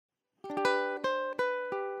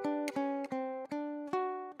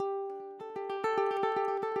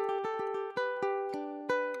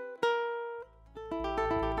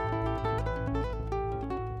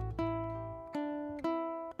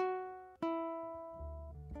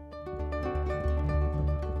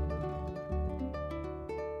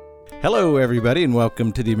Hello, everybody, and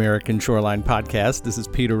welcome to the American Shoreline Podcast. This is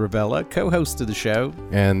Peter Ravella, co-host of the show.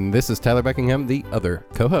 And this is Tyler Beckingham, the other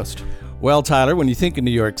co-host. Well, Tyler, when you think of New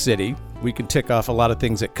York City, we can tick off a lot of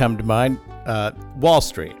things that come to mind. Wall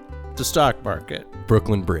Street, the stock market.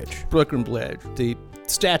 Brooklyn Bridge, the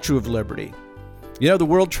Statue of Liberty. You know, the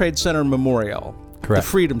World Trade Center Memorial. Correct. The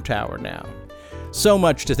Freedom Tower now. So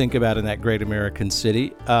much to think about in that great American city.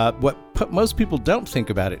 What most people don't think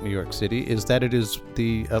about in New York City is that it is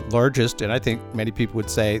the largest, and I think many people would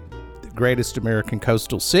say the greatest American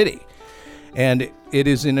coastal city. And it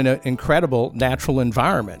is in an incredible natural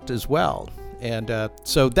environment as well. And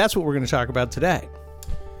so that's what we're going to talk about today.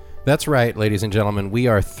 That's right, ladies and gentlemen. We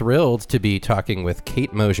are thrilled to be talking with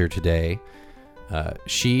Kate Mosier today.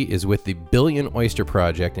 She is with the Billion Oyster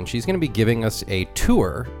Project, and she's going to be giving us a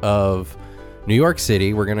tour of New York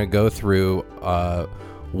City. We're going to go through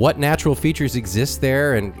what natural features exist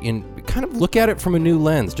there and kind of look at it from a new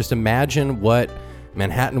lens. Just imagine what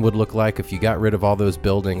Manhattan would look like if you got rid of all those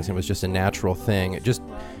buildings and it was just a natural thing. Just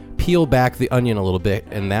peel back the onion a little bit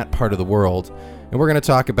in that part of the world. And we're going to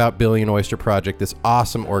talk about Billion Oyster Project, this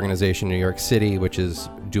awesome organization in New York City, which is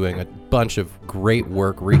doing a bunch of great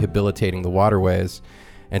work rehabilitating the waterways,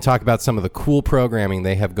 and talk about some of the cool programming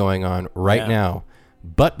they have going on right now.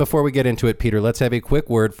 But before we get into it, Peter, let's have a quick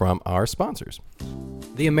word from our sponsors.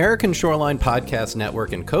 The American Shoreline Podcast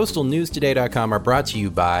Network and CoastalNewsToday.com are brought to you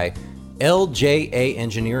by LJA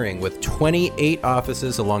Engineering, with 28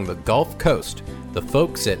 offices along the Gulf Coast. The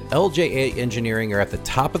folks at LJA Engineering are at the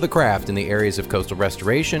top of the craft in the areas of coastal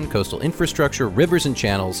restoration, coastal infrastructure, rivers and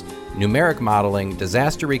channels, numeric modeling,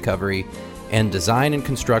 disaster recovery, and design and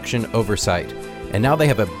construction oversight. And now they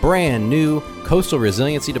have a brand new coastal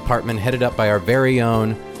resiliency department headed up by our very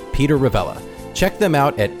own Peter Ravella. Check them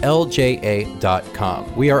out at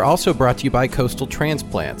lja.com. We are also brought to you by Coastal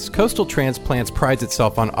Transplants. Coastal Transplants prides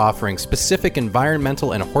itself on offering specific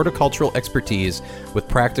environmental and horticultural expertise with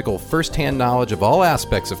practical first-hand knowledge of all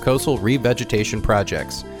aspects of coastal revegetation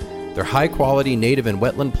projects. Their high-quality native and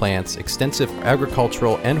wetland plants, extensive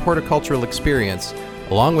agricultural and horticultural experience,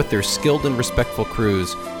 along with their skilled and respectful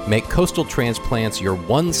crews, make Coastal Transplants your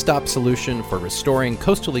one-stop solution for restoring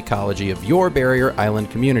coastal ecology of your barrier island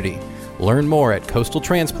community. Learn more at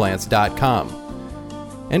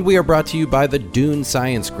coastaltransplants.com. And we are brought to you by the Dune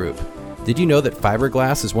Science Group. Did you know that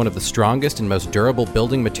fiberglass is one of the strongest and most durable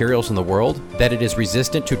building materials in the world? That it is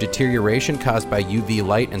resistant to deterioration caused by UV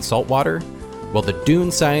light and salt water? Well, the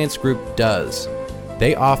Dune Science Group does.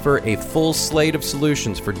 They offer a full slate of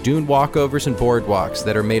solutions for dune walkovers and boardwalks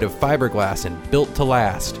that are made of fiberglass and built to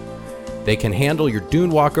last. They can handle your dune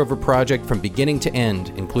walkover project from beginning to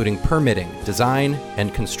end, including permitting, design,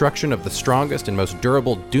 and construction of the strongest and most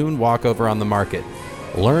durable dune walkover on the market.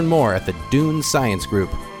 Learn more at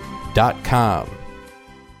thedunesciencegroup.com.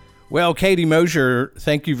 Well, Katie Mosier,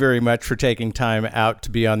 thank you very much for taking time out to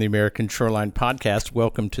be on the American Shoreline Podcast.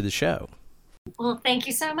 Welcome to the show. Well, thank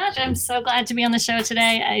you so much. I'm so glad to be on the show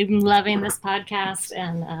today. I'm loving this podcast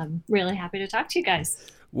and I'm really happy to talk to you guys.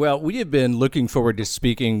 Well, we have been looking forward to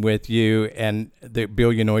speaking with you and the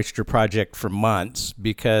Billion Oyster Project for months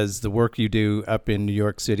because the work you do up in New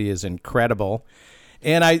York City is incredible.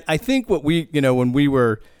 And I think what when we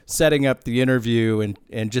were setting up the interview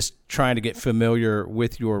and just trying to get familiar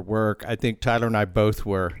with your work, I think Tyler and I both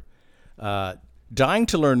were dying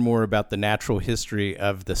to learn more about the natural history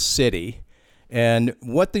of the city and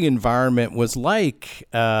what the environment was like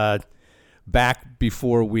back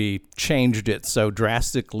before we changed it so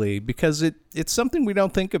drastically, because it's something we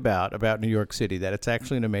don't think about New York City, that it's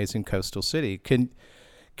actually an amazing coastal city. Can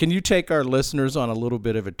you take our listeners on a little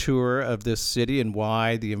bit of a tour of this city and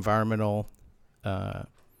why the environmental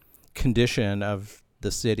condition of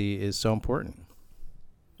the city is so important?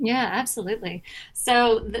 Yeah, absolutely.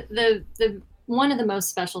 So the one of the most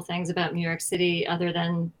special things about New York City, other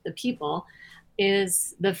than the people,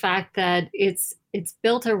 is the fact that it's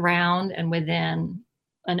built around and within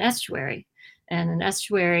an estuary. And an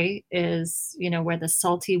estuary is, where the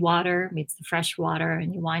salty water meets the fresh water,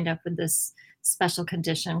 and you wind up with this special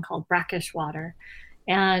condition called brackish water.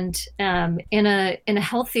 And in a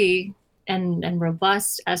healthy and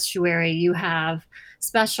robust estuary, you have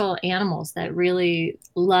special animals that really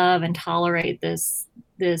love and tolerate this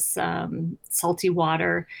salty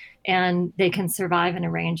water, and they can survive in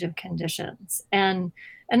a range of conditions. And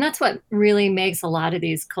that's what really makes a lot of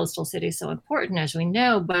these coastal cities so important, as we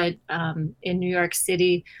know. But in New York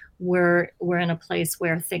City, we're in a place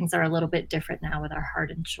where things are a little bit different now with our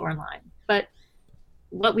hardened shoreline. But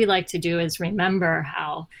what we like to do is remember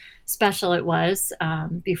how special it was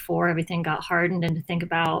before everything got hardened, and to think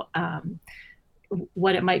about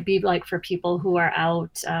what it might be like for people who are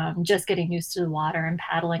out just getting used to the water and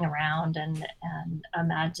paddling around and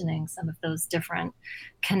imagining some of those different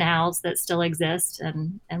canals that still exist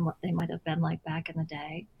and what they might have been like back in the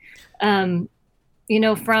day.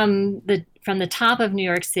 From the top of New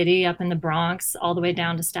York City up in the Bronx all the way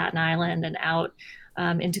down to Staten Island and out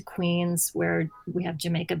into Queens, where we have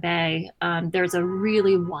Jamaica Bay, there's a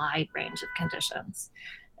really wide range of conditions.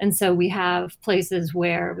 And so we have places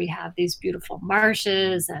where we have these beautiful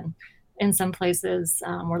marshes, and in some places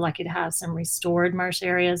we're lucky to have some restored marsh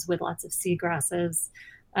areas with lots of seagrasses.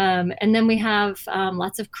 And then we have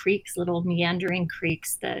lots of creeks, little meandering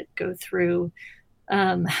creeks that go through,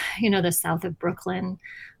 the south of Brooklyn.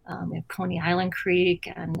 We have Coney Island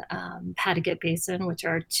Creek and Pateaguet Basin, which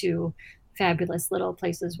are two fabulous little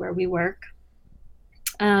places where we work.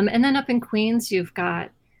 And then up in Queens, you've got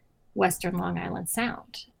Western Long Island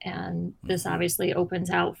Sound. And this obviously opens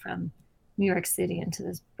out from New York City into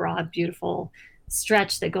this broad, beautiful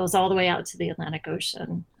stretch that goes all the way out to the Atlantic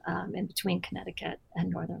Ocean in between Connecticut and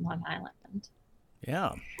Northern Long Island.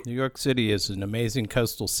 Yeah, New York City is an amazing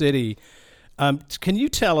coastal city. Can you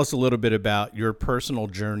tell us a little bit about your personal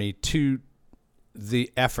journey to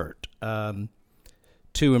the effort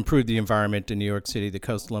to improve the environment in New York City, the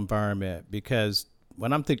coastal environment? Because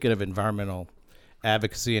when I'm thinking of environmental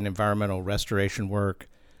advocacy and environmental restoration work,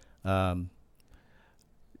 New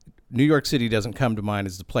York City doesn't come to mind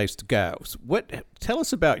as the place to go. So tell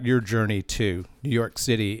us about your journey to New York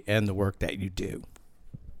City and the work that you do.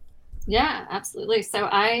 Yeah, absolutely. So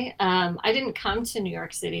I didn't come to New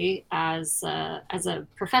York City as a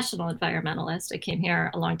professional environmentalist. I came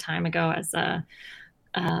here a long time ago as out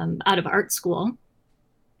of art school,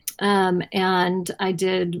 and I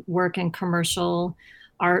did work in commercial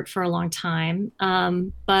art for a long time.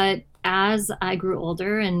 But as I grew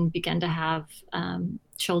older and began to have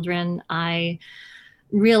children, I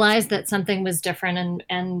realized that something was different,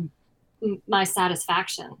 and my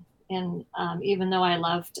satisfaction. And even though I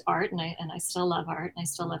loved art, and I still love art, and I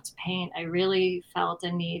still love to paint, I really felt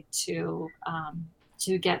a need to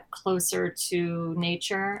get closer to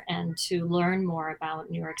nature and to learn more about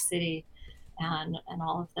New York City and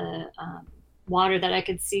all of the water that I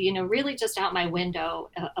could see, really just out my window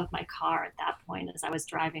of my car at that point as I was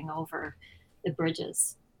driving over the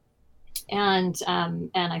bridges. And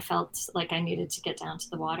I felt like I needed to get down to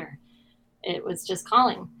the water. It was just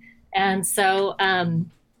calling. And so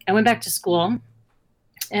I went back to school,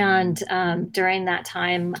 and during that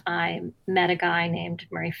time, I met a guy named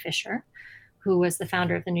Murray Fisher, who was the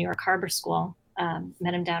founder of the New York Harbor School.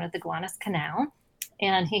 Met him down at the Gowanus Canal,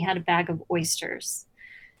 and he had a bag of oysters.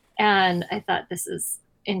 And I thought, this is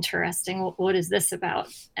interesting. What is this about?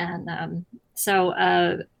 And so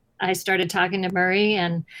I started talking to Murray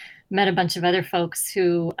and met a bunch of other folks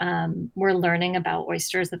who were learning about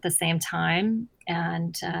oysters at the same time.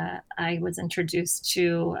 And I was introduced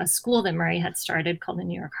to a school that Murray had started called the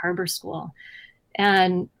New York Harbor School.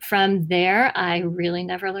 And from there, I really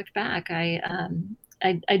never looked back. I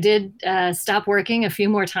did stop working a few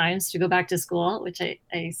more times to go back to school, which I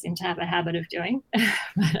seem to have a habit of doing.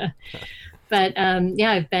 But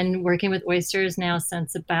I've been working with oysters now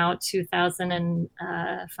since about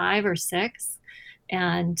 2005 or 6.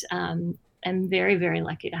 And I'm very, very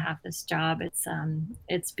lucky to have this job.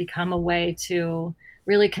 It's become a way to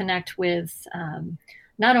really connect with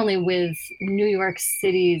not only with New York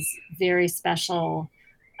City's very special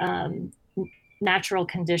natural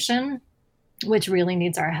condition, which really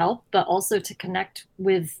needs our help, but also to connect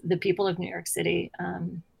with the people of New York City.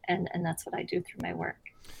 And that's what I do through my work.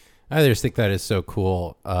 I just think that is so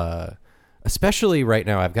cool. Especially right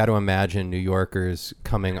now, I've got to imagine New Yorkers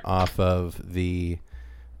coming off of the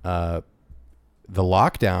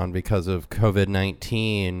lockdown because of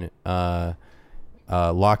COVID-19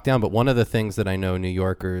 lockdown. But one of the things that I know New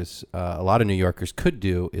Yorkers, a lot of New Yorkers could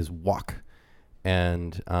do is walk.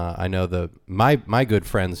 And I know my good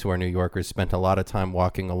friends who are New Yorkers spent a lot of time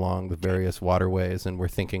walking along the various waterways, and we're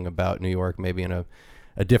thinking about New York maybe in a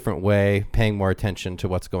different way, paying more attention to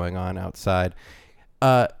what's going on outside.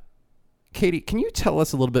 Katie, can you tell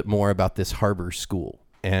us a little bit more about this harbor school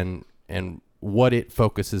and what it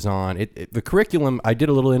focuses on? The curriculum, I did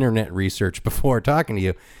a little internet research before talking to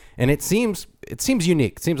you, and it seems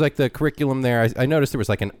unique. It seems like the curriculum there, I noticed there was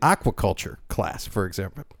like an aquaculture class, for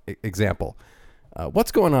example.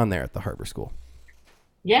 What's going on there at the Harbor School?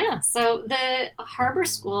 Yeah, so the Harbor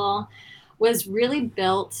School was really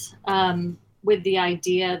built with the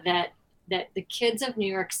idea that the kids of New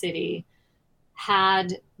York City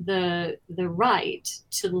had the right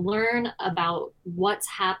to learn about what's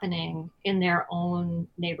happening in their own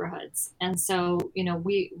neighborhoods. And so,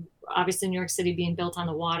 obviously New York City being built on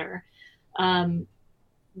the water.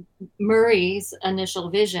 Murray's initial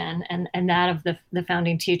vision and that of the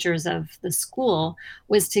founding teachers of the school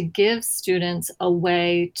was to give students a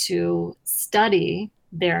way to study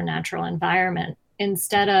their natural environment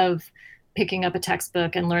instead of picking up a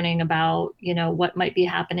textbook and learning about, what might be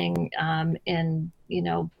happening in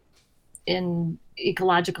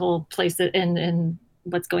ecological places in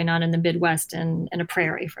what's going on in the Midwest and in a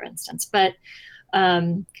prairie, for instance. But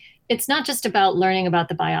it's not just about learning about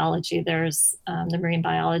the biology. There's the marine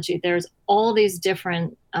biology. There's all these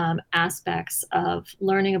different aspects of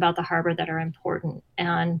learning about the harbor that are important.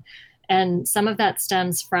 And some of that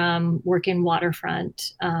stems from working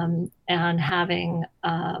waterfront and having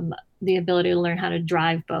the ability to learn how to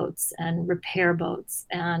drive boats and repair boats.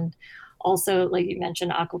 And also, like you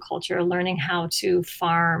mentioned, aquaculture, learning how to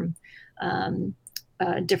farm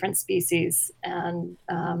different species. And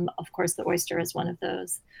of course, the oyster is one of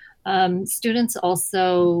those. Students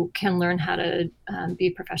also can learn how to be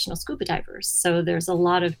professional scuba divers. So there's a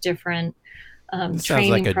lot of different Sounds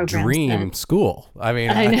training like a programs dream school. I mean,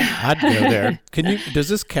 I'd go there. Does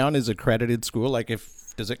this count as accredited school?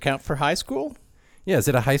 Does it count for high school? yeah, is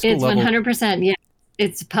it a high school It's level? 100%. Yeah.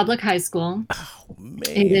 It's public high school. Oh, man.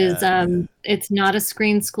 It is, it's not a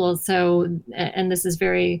screen school. So, and this is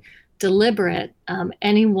very deliberate.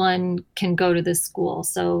 Anyone can go to this school.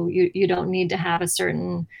 So you don't need to have a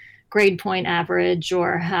certain grade point average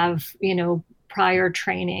or have, prior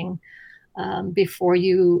training before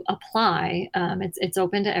you apply. It's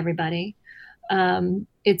open to everybody.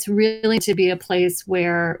 It's really to be a place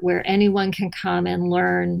where anyone can come and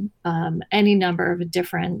learn any number of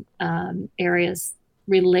different areas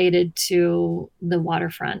related to the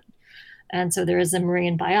waterfront. And so there is a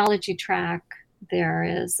marine biology track. There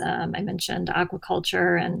is, I mentioned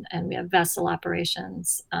aquaculture, and we have vessel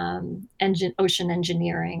operations, ocean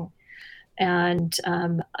engineering. And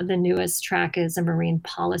the newest track is a marine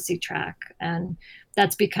policy track. And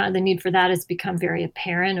that's become, the need for that has become very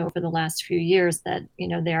apparent over the last few years that,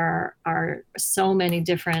 there are so many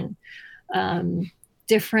different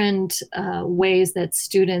ways that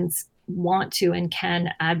students want to and can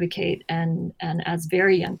advocate and as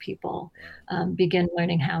very young people begin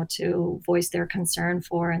learning how to voice their concern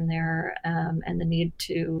for and their and the need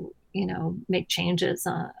to make changes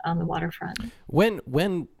on the waterfront.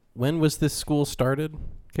 When was this school started,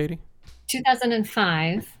 Katie?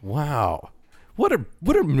 2005. Wow. What an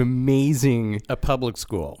amazing A public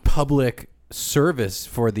school. public service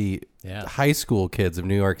for the Yeah. high school kids of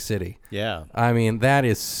New York City. Yeah. I mean, that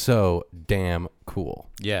is so damn cool.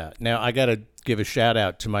 Yeah. Now, I got to give a shout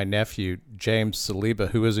out to my nephew, James Saliba,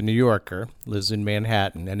 who is a New Yorker, lives in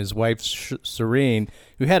Manhattan, and his wife, Serene,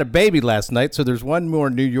 who had a baby last night. So there's one more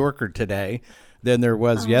New Yorker today than there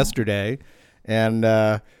was yesterday.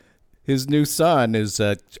 And his new son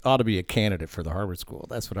ought to be a candidate for the Harvard School.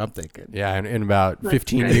 That's what I'm thinking. Yeah, in about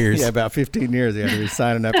 15 years. Yeah, about 15 years. Yeah, he's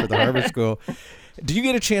signing up for the Harvard School. Do you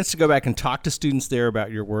get a chance to go back and talk to students there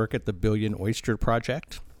about your work at the Billion Oyster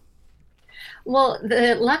Project? Well,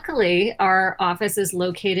 luckily, our office is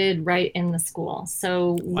located right in the school.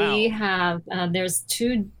 So we have, there's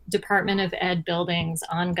 2 Department of Ed buildings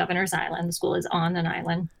on Governor's Island. The school is on an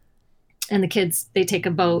island. And the kids, they take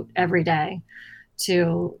a boat every day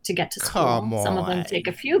to get to school. Come Some of them on. take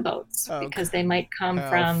a few boats because they might come How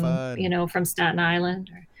from, fun. from Staten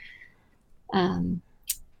Island.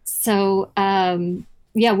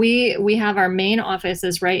 Yeah, we have our main office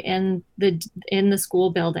is right in the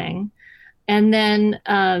school building. And then,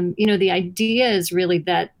 the idea is really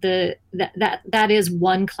that that is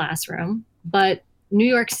one classroom, but New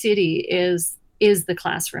York City is the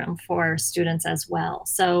classroom for students as well.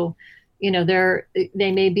 So,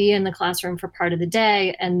 they may be in the classroom for part of the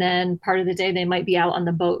day, and then part of the day they might be out on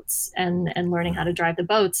the boats and learning how to drive the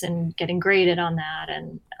boats and getting graded on that,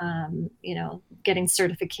 and getting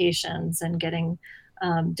certifications and getting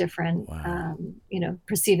different,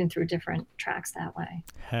 proceeding through different tracks that way.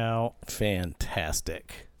 How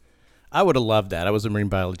fantastic. I would have loved that. I was a marine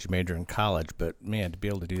biology major in college, but man, to be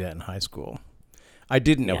able to do that in high school. I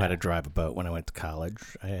didn't know how to drive a boat when I went to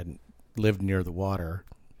college. I hadn't lived near the water.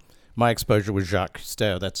 My exposure was Jacques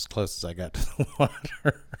Cousteau. That's as close as I got to the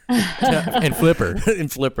water. And Flipper. In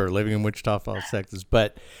Flipper, living in Wichita Falls, Texas.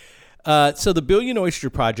 But so the Billion Oyster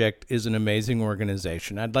Project is an amazing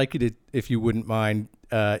organization. I'd like you to, if you wouldn't mind,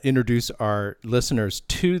 introduce our listeners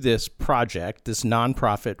to this project, this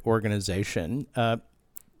nonprofit organization.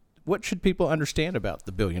 What should people understand about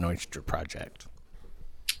the Billion Oyster Project?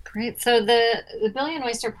 Great. So the Billion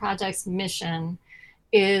Oyster Project's mission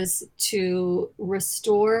is to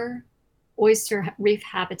restore oyster reef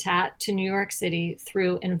habitat to New York City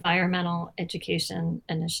through environmental education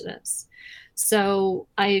initiatives. So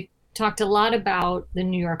I talked a lot about the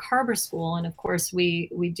New York Harbor School, and of course we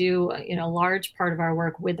do a large part of our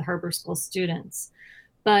work with the Harbor School students.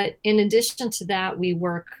 But in addition to that, we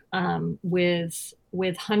work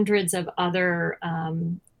with hundreds of other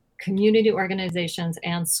community organizations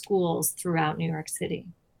and schools throughout New York City.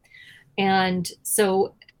 And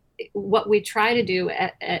so what we try to do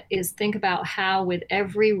is think about how with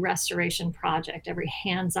every restoration project, every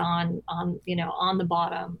hands-on on the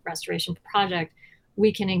bottom restoration project,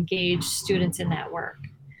 we can engage students in that work.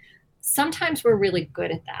 Sometimes we're really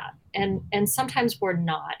good at that, and sometimes we're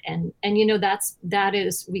not. And that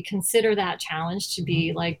is we consider that challenge to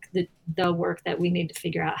be like the work that we need to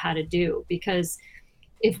figure out how to do, because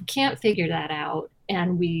if we can't figure that out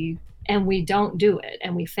and we don't do it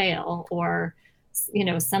and we fail, or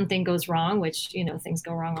something goes wrong, which things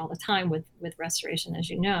go wrong all the time with restoration, as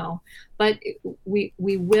but we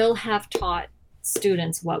will have taught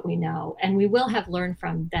students what we know, and we will have learned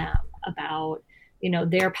from them about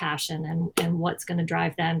their passion and what's going to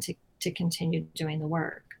drive them to continue doing the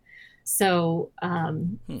work. So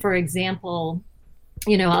for example,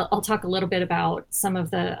 I'll talk a little bit about some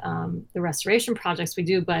of the restoration projects we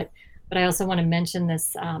do, but I also want to mention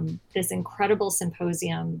this incredible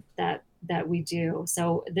symposium that we do.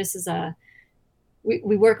 So this is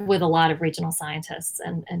we work with a lot of regional scientists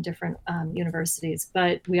and different universities,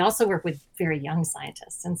 but we also work with very young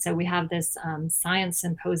scientists. And so we have this science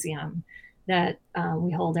symposium that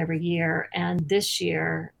we hold every year. And this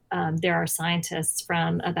year, there are scientists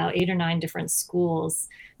from about 8 or 9 different schools,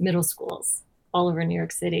 middle schools, all over New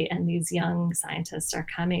York City. And these young scientists are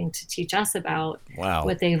coming to teach us about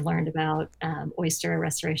what they've learned about oyster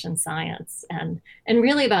restoration science, and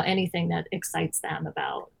really about anything that excites them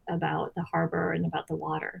about the harbor and about the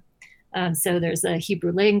water. So there's a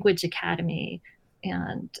Hebrew Language Academy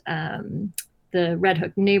and the Red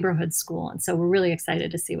Hook Neighborhood School. And so we're really excited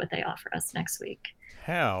to see what they offer us next week.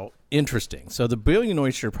 How interesting. So the Billion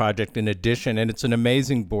Oyster Project, in addition, and it's an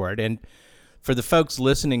amazing board. And for the folks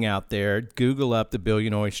listening out there, Google up the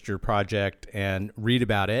Billion Oyster Project and read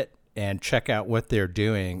about it and check out what they're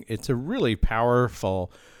doing. It's a really powerful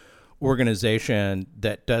organization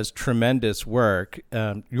that does tremendous work.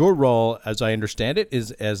 Your role, as I understand it,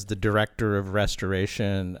 is as the Director of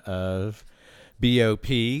Restoration of BOP.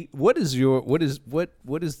 What is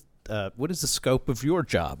the scope of your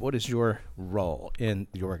job? What is your role in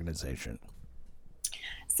the organization?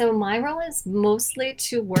 So my role is mostly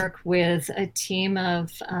to work with a team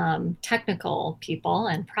of technical people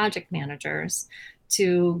and project managers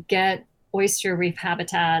to get oyster reef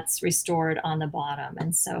habitats restored on the bottom.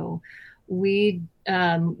 And so we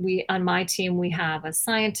on my team, we have a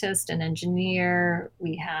scientist, an engineer,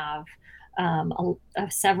 we have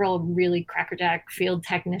several really crackerjack field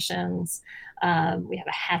technicians. We have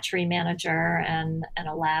a hatchery manager and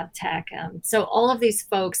a lab tech. So all of these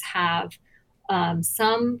folks have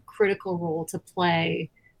some critical role to play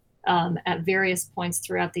at various points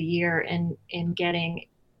throughout the year in getting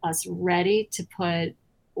us ready to put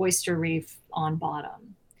oyster reef on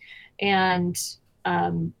bottom. And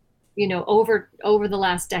over the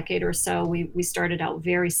last decade or so, we started out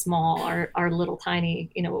very small. Our little tiny,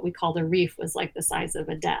 what we call the reef, was like the size of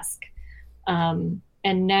a desk. And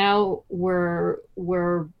now we're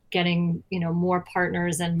getting more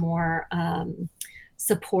partners and more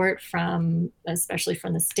support especially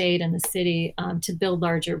from the state and the city, to build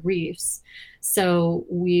larger reefs. So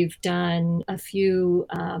we've done a few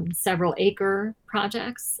several acre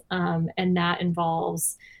projects, and that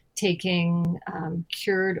involves taking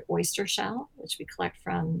cured oyster shell, which we collect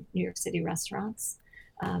from New York City restaurants.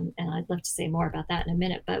 And I'd love to say more about that in a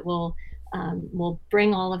minute, but we'll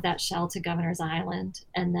bring all of that shell to Governor's Island,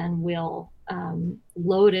 and then we'll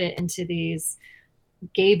load it into these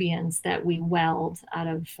gabions that we weld out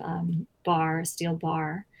of steel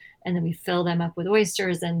bar, and then we fill them up with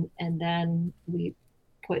oysters, and then we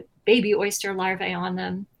put baby oyster larvae on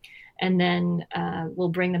them, and then we'll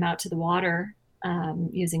bring them out to the water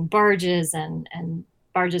using barges and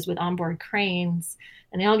barges with onboard cranes,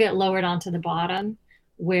 and they all get lowered onto the bottom,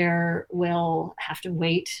 where we'll have to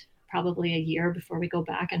wait probably a year before we go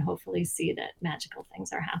back and hopefully see that magical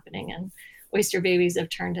things are happening, and oyster babies have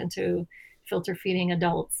turned into filter feeding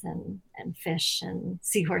adults, and fish and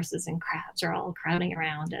seahorses and crabs are all crowding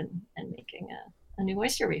around and making a new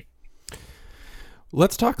oyster reef.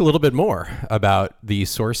 Let's talk a little bit more about the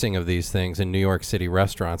sourcing of these things in New York City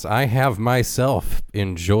restaurants. I have myself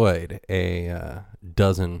enjoyed a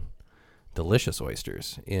dozen delicious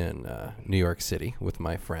oysters in New York City with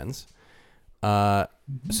my friends.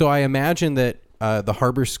 So I imagine that the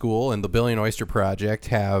Harbor School and the Billion Oyster Project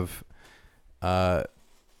have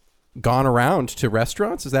gone around to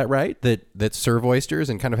restaurants. Is that right? That serve oysters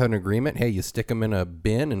and kind of have an agreement. Hey, you stick them in a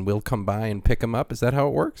bin and we'll come by and pick them up. Is that how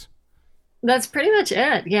it works? That's pretty much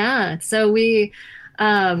it. Yeah. So we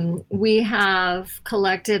have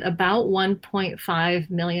collected about 1.5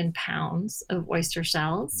 million pounds of oyster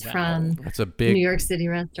shells from That's a big New York City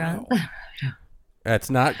restaurants. Wow. That's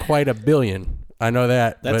not quite a billion. I know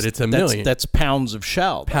that, but it's a million. That's pounds of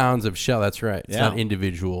shell. Pounds of shell. That's right. It's not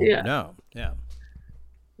individual. Yeah. No. Yeah.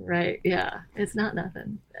 Right. Yeah. It's not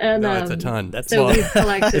nothing. And No, it's a ton. That's so we've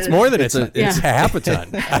collected It's more than it's Yeah. half a ton.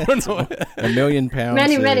 I don't know. a million pounds.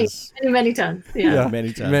 many is- tons. Yeah.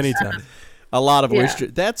 Many tons. Many tons. A lot of Yeah. oyster.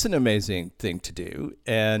 That's an amazing thing to do.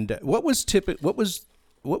 And what was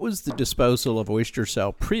the disposal of oyster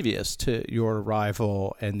shell previous to your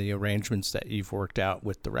arrival and the arrangements that you've worked out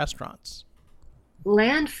with the restaurants?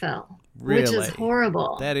 Landfill, which is Really?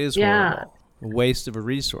 horrible. That is Yeah. horrible. A waste of a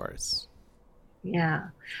resource. Yeah.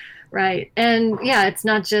 Right. And yeah, it's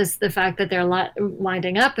not just the fact that they're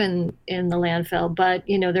winding up in the landfill, but,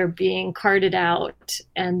 they're being carted out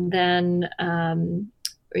and then,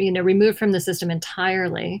 removed from the system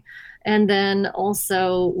entirely. And then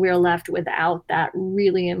also we're left without that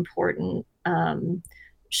really important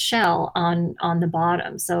shell on the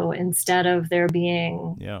bottom. So instead of there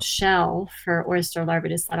being shell for oyster larvae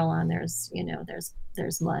to settle on, there's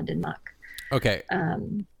mud and muck. Okay.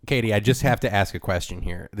 Katie, I just have to ask a question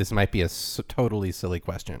here. This might be a totally silly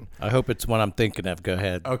question. I hope it's one I'm thinking of. Go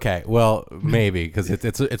ahead. Okay, well, maybe, because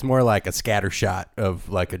it's more like a scatter shot of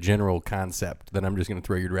like a general concept that I'm just going to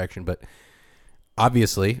throw your direction. But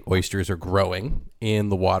obviously, oysters are growing in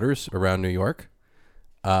the waters around New York.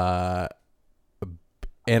 And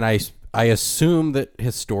I assume that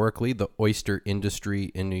historically the oyster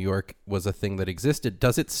industry in New York was a thing that existed.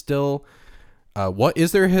 Does it still... what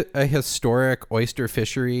is there a historic oyster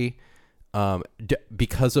fishery?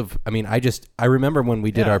 Because of, I remember when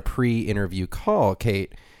we did our pre-interview call,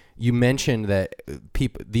 Kate, you mentioned that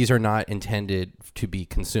these are not intended to be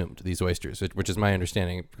consumed, these oysters, which is my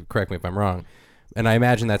understanding. Correct me if I'm wrong. And I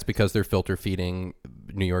imagine that's because they're filter feeding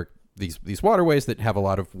New York, these waterways that have a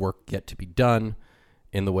lot of work yet to be done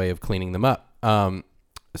in the way of cleaning them up.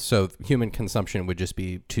 So human consumption would just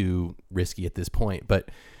be too risky at this point. But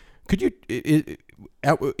could you,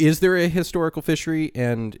 is there a historical fishery,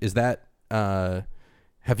 and is that,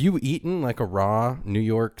 have you eaten like a raw New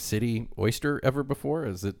York City oyster ever before?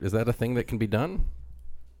 Is that a thing that can be done?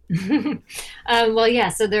 Well, yeah.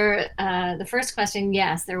 So the first question,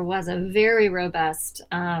 yes, there was a very robust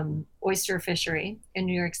oyster fishery in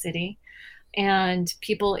New York City, and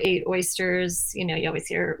people ate oysters. You always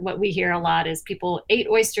hear, what we hear a lot is people ate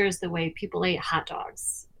oysters the way people eat hot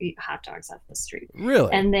dogs off the street.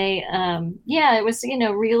 Really? And they, it was,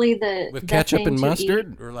 really with the ketchup thing and to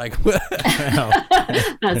mustard, eat. or like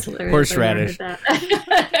That's hilarious. Horseradish. I learned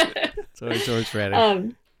that. So it's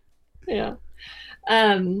horseradish. Yeah.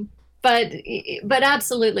 But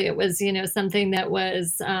absolutely, it was, something that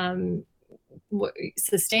was,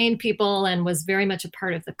 sustained people and was very much a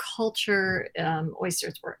part of the culture.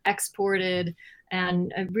 Oysters were exported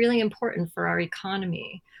and really important for our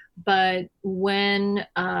economy. But when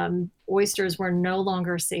oysters were no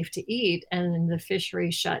longer safe to eat and the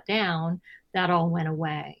fishery shut down, that all went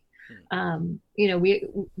away.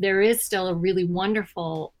 There is still a really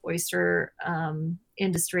wonderful oyster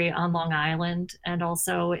industry on Long Island and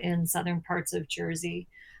also in southern parts of Jersey.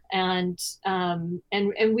 And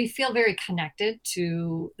we feel very connected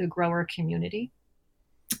to the grower community.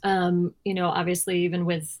 Obviously, even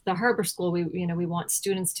with the Harbor School, we want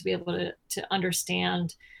students to be able to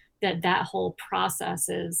understand that whole process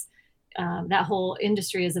is, that whole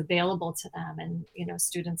industry is available to them, and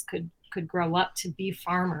students could grow up to be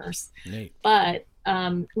farmers. Neat. But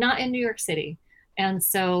not in New York City. And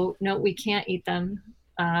so, no, we can't eat them.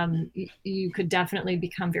 You could definitely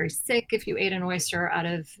become very sick if you ate an oyster out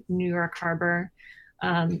of New York Harbor.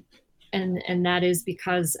 And that is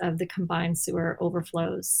because of the combined sewer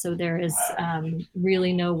overflows. So there is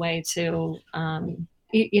really no way to,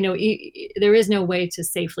 there is no way to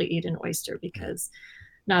safely eat an oyster, because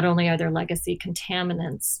not only are there legacy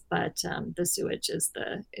contaminants, but the sewage is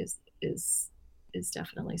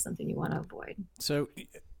definitely something you want to avoid. So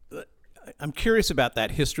I'm curious about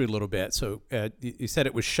that history a little bit. So you said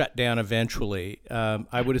it was shut down eventually.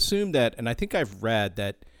 I would assume that, and I think I've read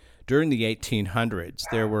that during the 1800s,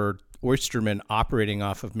 there were oystermen operating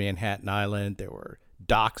off of Manhattan Island. There were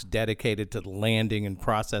docks dedicated to the landing and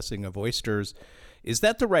processing of oysters. Is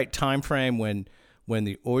that the right time frame when when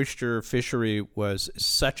the oyster fishery was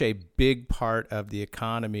such a big part of the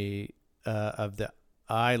economy of the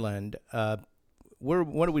island.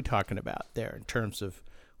 What are we talking about there in terms of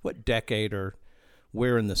what decade or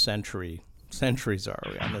where in the centuries are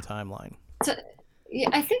we on the timeline? So, yeah,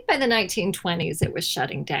 I think by the 1920s it was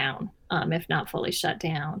shutting down, if not fully shut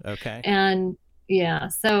down. Okay. And yeah,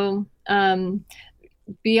 so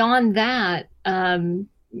beyond that,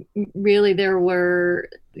 really there were,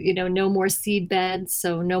 no more seed beds,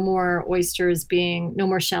 so no more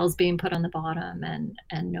shells being put on the bottom,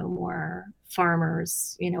 and no more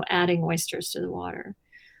farmers, adding oysters to the water.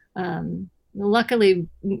 Luckily,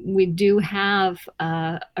 we do have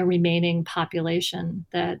a remaining population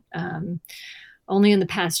that only in the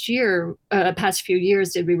past few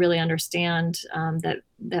years did we really understand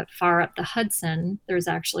that far up the Hudson, there's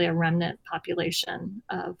actually a remnant population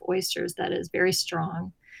of oysters that is very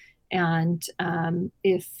strong. And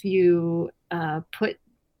if you put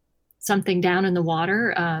something down in the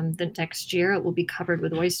water, the next year it will be covered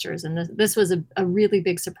with oysters. And this was a really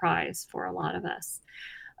big surprise for a lot of us.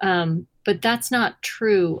 But that's not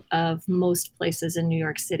true of most places in New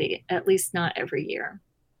York City, at least not every year.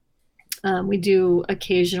 We do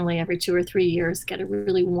occasionally, every 2 or 3 years, get a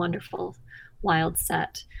really wonderful wild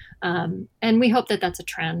set. And we hope that that's a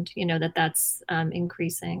trend, that's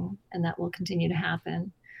increasing and that will continue to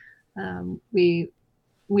happen.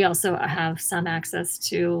 We also have some access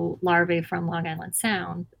to larvae from Long Island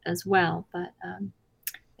Sound as well. But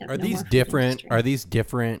are these different? Are these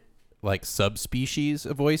different, like, subspecies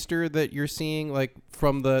of oyster that you're seeing, like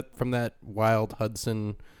from that wild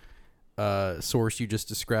Hudson source you just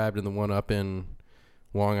described and the one up in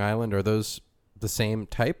Long Island? Are those the same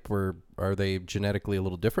type, or are they genetically a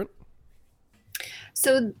little different?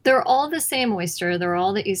 So they're all the same oyster. They're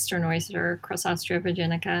all the eastern oyster, Crossostrea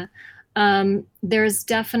virginica. There's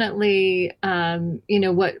definitely,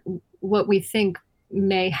 what we think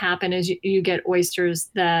may happen is you get oysters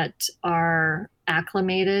that are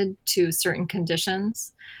acclimated to certain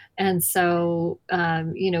conditions. And so,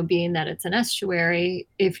 being that it's an estuary,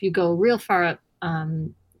 if you go real far up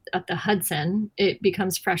the Hudson, it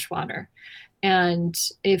becomes freshwater. And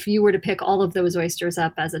if you were to pick all of those oysters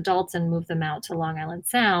up as adults and move them out to Long Island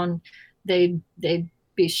Sound, they'd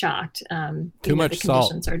be shocked. Too much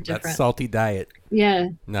salt. Are different. That's salty diet. Yeah,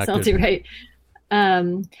 not salty, good.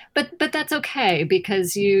 Right? But that's okay,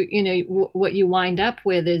 because what you wind up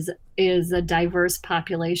with is a diverse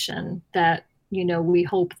population that we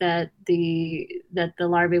hope that the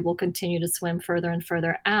larvae will continue to swim further and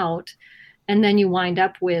further out, and then you wind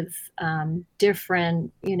up with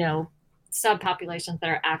different subpopulations that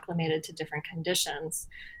are acclimated to different conditions,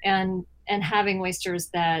 and having oysters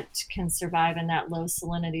that can survive in that low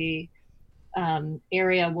salinity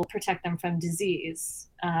area will protect them from disease,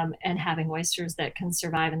 and having oysters that can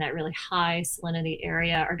survive in that really high salinity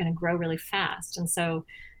area are going to grow really fast. And so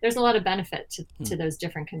there's a lot of benefit to those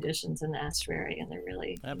different conditions in the estuary, and they're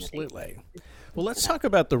really absolutely. Well, let's talk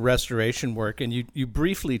about the restoration work, and you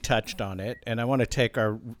briefly touched on it, and I want to take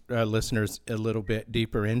our listeners a little bit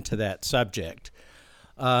deeper into that subject.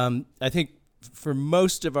 I think for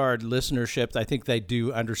most of our listenership, I think they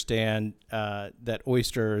do understand that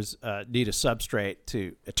oysters need a substrate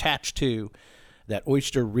to attach to, that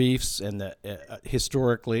oyster reefs and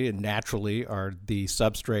historically and naturally are the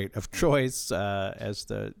substrate of choice. As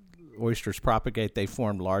the oysters propagate, they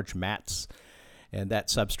form large mats, and that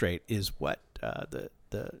substrate is what the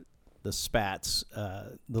spats,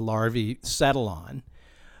 the larvae, settle on.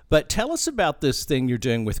 But tell us about this thing you're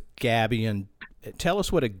doing with gabion. Tell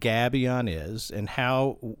us what a gabion is and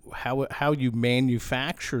how you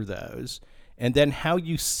manufacture those, and then how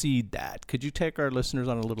you seed that. Could you take our listeners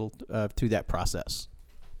on a little through that process?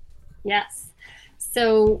 Yes.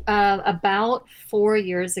 So about 4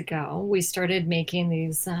 years ago, we started making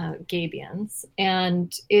these gabions,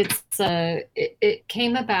 and it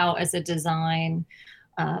came about as a design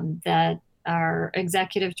that our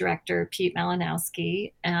executive director, Pete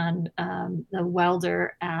Malinowski, and the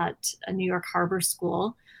welder at New York Harbor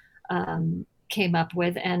School came up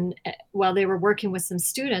with. And while they were working with some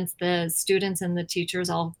students, the students and the teachers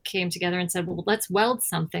all came together and said, well, let's weld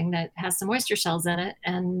something that has some oyster shells in it,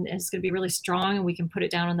 and it's going to be really strong, and we can put it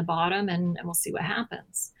down on the bottom, and we'll see what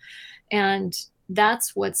happens. And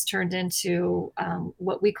that's what's turned into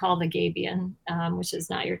what we call the gabion, which is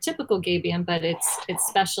not your typical gabion, but it's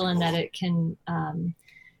special in that it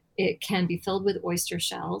can be filled with oyster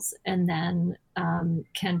shells, and then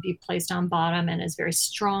can be placed on bottom, and is very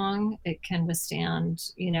strong. It can withstand,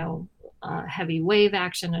 heavy wave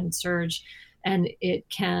action and surge, and it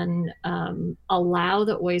can allow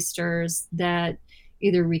the oysters that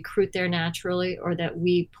either recruit there naturally or that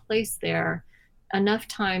we place there enough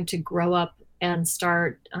time to grow up and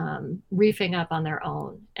start reefing up on their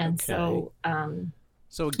own. And Okay.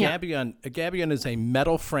 So a yeah. gabion is a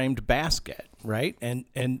metal framed basket, right?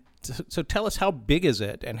 And so tell us, how big is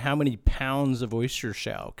it, and how many pounds of oyster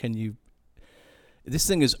shell can you? This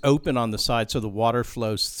thing is open on the side, so the water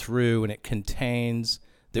flows through, and it contains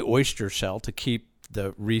the oyster shell to keep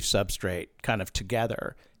the reef substrate kind of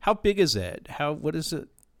together. How big is it? What does it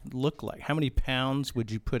look like? How many pounds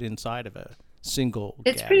would you put inside of a single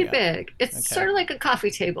It's pretty gabion? big. It's Okay. sort of like a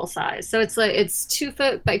coffee table size. So it's 2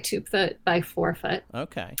 foot by 2 foot by 4 foot,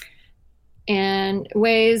 Okay. and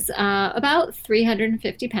weighs about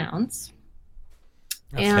 350 pounds.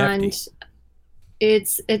 That's And hefty.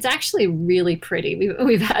 it's actually really pretty.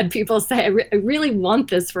 We've had people say, I really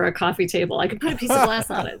want this for a coffee table. I could put a piece of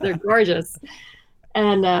glass on it. They're gorgeous.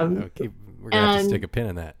 And Okay, we're gonna have to and stick a pin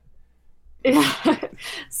in that.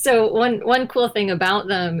 so one cool thing about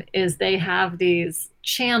them is they have these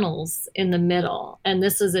channels in the middle, and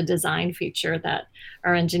this is a design feature that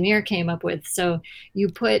our engineer came up with. So you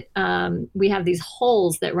put we have these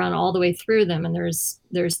holes that run all the way through them, and there's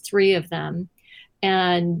 3 of them,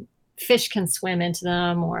 and fish can swim into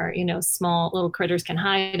them, or small little critters can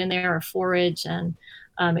hide in there or forage, and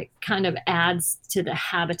it kind of adds to the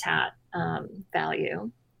habitat value.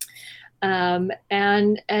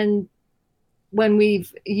 And when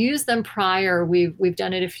we've used them prior, we've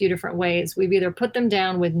done it a few different ways. We've either put them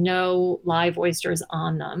down with no live oysters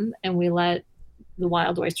on them, and we let the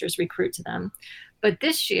wild oysters recruit to them. But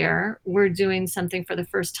this year, we're doing something for the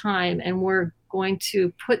first time, and we're going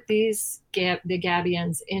to put the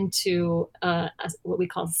gabions into what we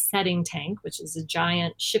call a setting tank, which is a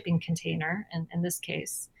giant shipping container in this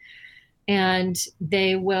case. And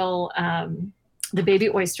they will, the baby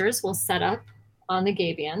oysters will set up on the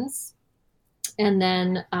gabions, and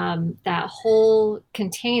then that whole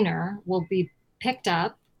container will be picked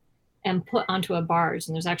up and put onto a barge.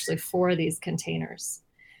 And there's actually 4 of these containers.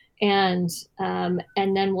 And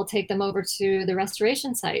then we'll take them over to the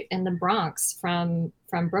restoration site in the Bronx from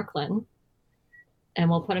Brooklyn, and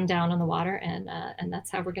we'll put them down on the water, and that's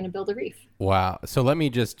how we're going to build a reef. Wow. So let me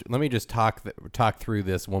just talk through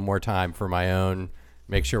this one more time for my own,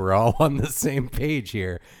 make sure we're all on the same page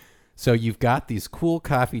here. So you've got these cool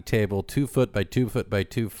coffee table, 2 foot by 2 foot by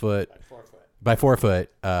 2 foot by 4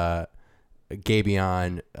 foot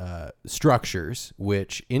gabion structures,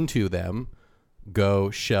 which into them go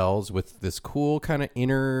shells with this cool kind of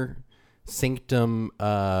inner sanctum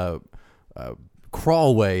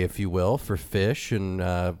crawlway, if you will, for fish and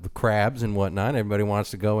crabs and whatnot. Everybody wants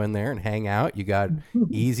to go in there and hang out. You got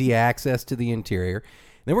easy access to the interior.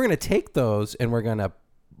 Then we're going to take those and we're going to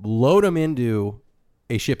load them into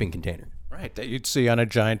a shipping container, Right, that you'd see on a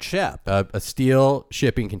giant ship. a steel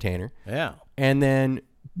shipping container. Yeah. And then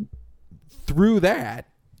through that,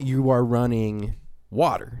 you are running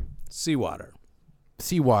Seawater.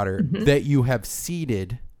 seawater that you have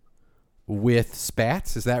seeded with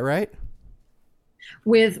spats. Is that right?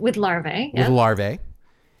 With larvae. With Yeah. larvae.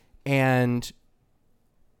 And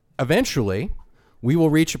eventually, we will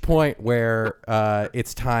reach a point where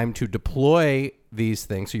it's time to deploy these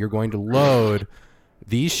things. So you're going to load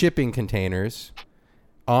these shipping containers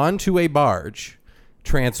onto a barge,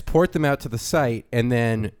 transport them out to the site, and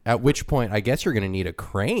then at which point I guess you're going to need a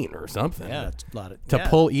crane or something Yeah, it's a lot of to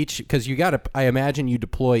pull each, because you got to, I imagine you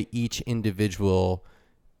deploy each individual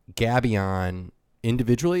gabion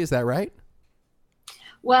individually. Is that right?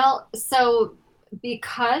 Well, so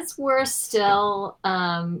because we're still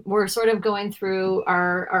we're sort of going through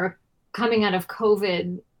our coming out of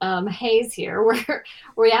COVID haze here,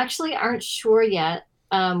 we actually aren't sure yet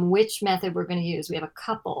which method we're going to use. We have a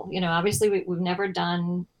couple. Obviously we've never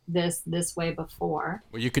done this way before.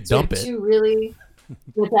 Well, you could So dump it. to really,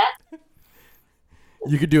 with that,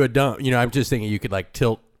 You could do a dump. I'm just thinking you could like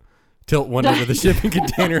tilt one into the shipping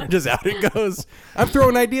container and just out it goes. I'm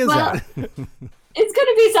throwing ideas Well, out. it's going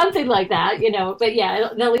to be something like that, But yeah,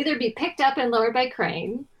 they'll either be picked up and lowered by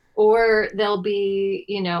crane, or they'll be,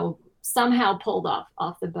 somehow pulled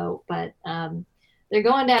off the boat. But they're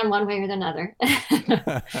going down one way or another.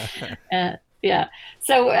 Yeah.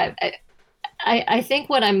 So I think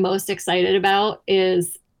what I'm most excited about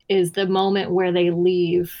is the moment where they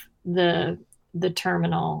leave the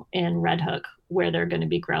terminal in Red Hook, where they're going to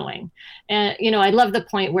be growing. And I love the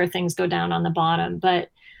point where things go down on the bottom, but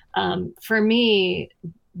for me,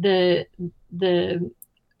 the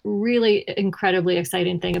really incredibly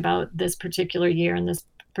exciting thing about this particular year and this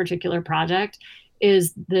particular project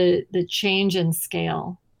is the change in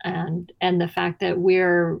scale. and the fact that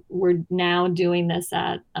we're now doing this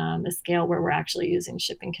at a scale where we're actually using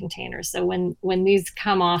shipping containers. So when these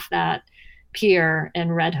come off that pier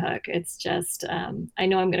in Red Hook, it's just I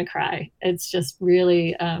know I'm going to cry. It's just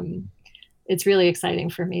really it's really exciting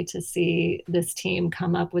for me to see this team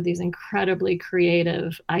come up with these incredibly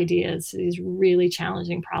creative ideas, these really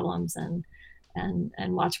challenging problems, and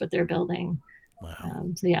watch what they're building. Wow.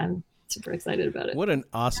 So yeah, I'm super excited about it. What an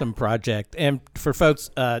awesome project. And for folks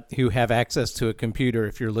who have access to a computer,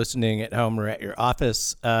 if you're listening at home or at your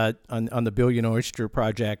office, on the Billion Oyster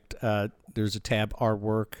Project, there's a tab, Our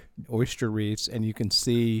Work, Oyster Reefs, and you can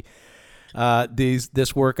see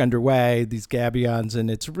this work underway, these gabions, and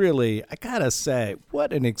it's really, I gotta say,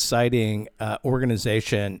 what an exciting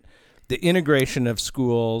organization. The integration of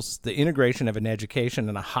schools, the integration of an education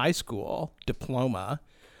and a high school diploma,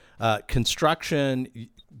 construction,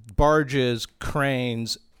 barges,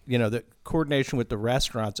 cranes, the coordination with the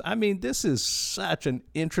restaurants. I mean, this is such an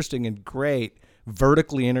interesting and great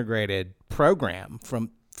vertically integrated program from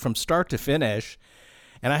start to finish.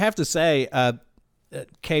 And I have to say,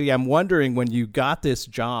 Katie, I'm wondering, when you got this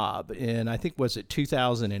job in, I think, was it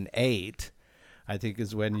 2008? I think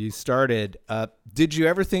is when you started. Did you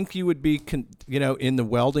ever think you would be, in the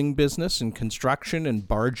welding business and construction and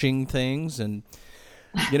barging things? And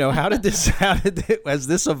as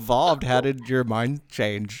this evolved, how did your mind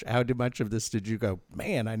change? How much of this did you go,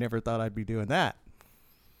 man, I never thought I'd be doing that?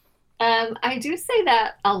 I do say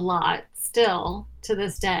that a lot still to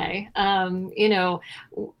this day, and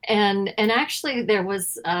actually there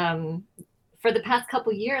was, for the past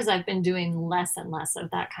couple years, I've been doing less and less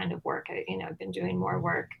of that kind of work. I've been doing more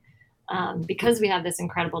work because we have this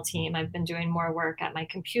incredible team. I've been doing more work at my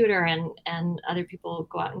computer, and other people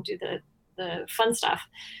go out and do the fun stuff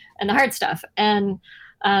and the hard stuff. And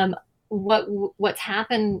what's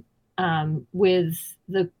happened with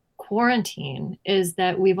the quarantine is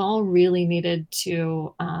that we've all really needed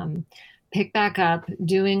to pick back up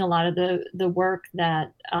doing a lot of the work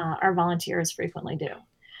that our volunteers frequently do.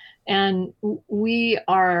 And we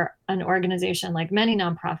are an organization, like many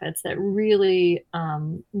nonprofits, that really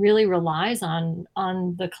relies on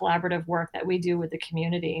the collaborative work that we do with the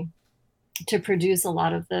community to produce a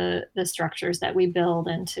lot of the structures that we build,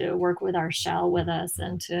 and to work with our shell with us,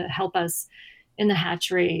 and to help us in the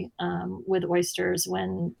hatchery with oysters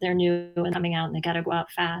when they're new and coming out and they got to go out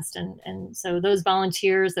fast. And so those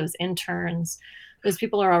volunteers, those interns, those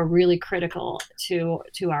people are all really critical to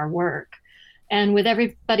our work. And with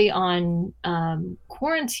everybody on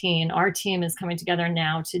quarantine, our team is coming together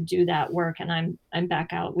now to do that work. And I'm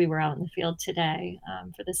back out. We were out in the field today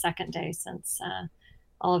for the second day since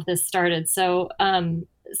all of this started. So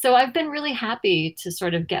I've been really happy to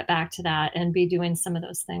sort of get back to that and be doing some of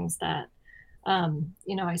those things that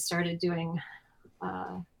I started doing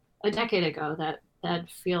a decade ago that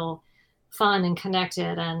feel fun and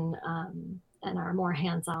connected and are more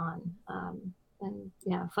hands-on. And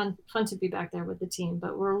yeah, fun to be back there with the team,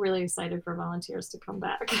 but we're really excited for volunteers to come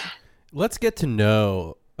back. Let's get to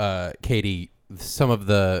know, Katie, some of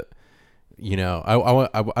the,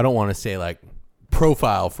 I don't want to say like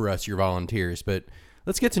profile for us, your volunteers, but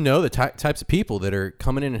let's get to know the types of people that are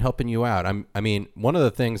coming in and helping you out. I mean, one of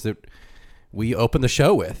the things that we open the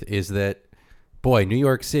show with is that, boy, New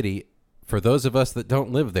York City, for those of us that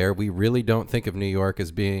don't live there, we really don't think of New York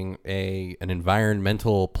as being an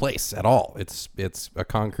environmental place at all. It's a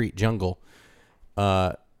concrete jungle.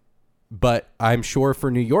 But I'm sure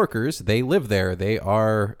for New Yorkers, they live there. They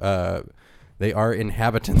are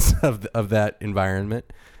inhabitants of that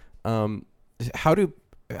environment. How do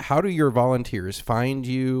your volunteers find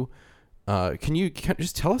you? Can you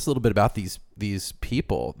just tell us a little bit about these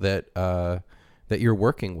people that you're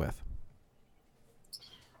working with?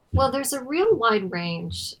 Well, there's a real wide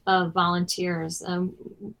range of volunteers.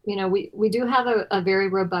 We do have a very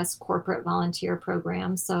robust corporate volunteer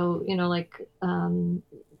program. So,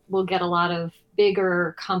 we'll get a lot of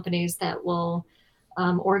bigger companies that will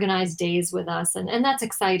organize days with us. And that's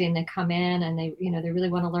exciting. They come in and they really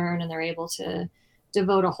want to learn, and they're able to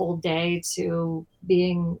devote a whole day to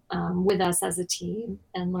being with us as a team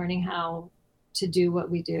and learning how to do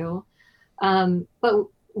what we do. But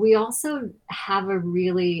we also have a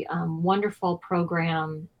really wonderful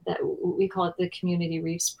program that we call it the Community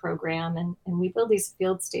Reefs Program. And we build these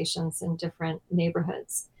field stations in different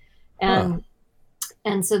neighborhoods. And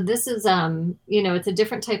so this is, it's a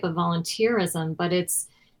different type of volunteerism, but it's,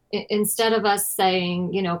 instead of us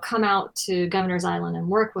saying, come out to Governor's Island and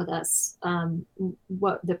work with us,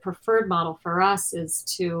 what the preferred model for us is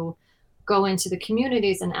to go into the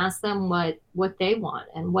communities and ask them what they want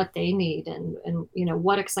and what they need, and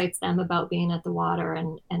what excites them about being at the water,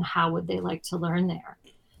 and how would they like to learn there.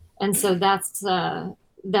 And so that's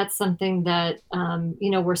something that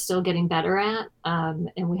we're still getting better at,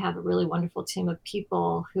 and we have a really wonderful team of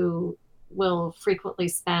people who will frequently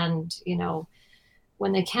spend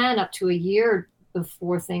when they can up to a year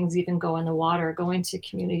before things even go in the water, going to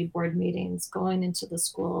community board meetings, going into the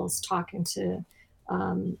schools, talking to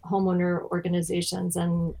homeowner organizations,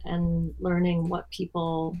 and learning what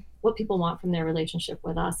people want from their relationship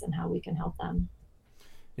with us and how we can help them.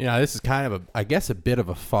 This is kind of a bit of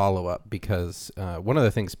a follow-up, because one of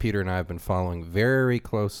the things Peter and I have been following very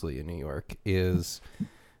closely in New York is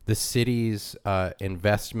the city's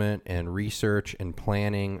investment and research and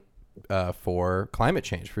planning for climate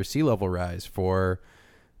change, for sea level rise, for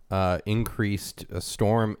increased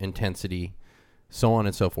storm intensity, so on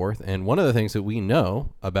and so forth. And one of the things that we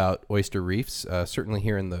know about oyster reefs, certainly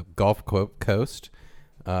here in the Gulf Coast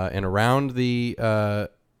and around the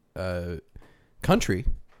country,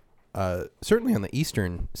 certainly on the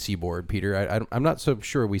eastern seaboard, Peter, I'm not so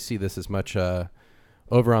sure we see this as much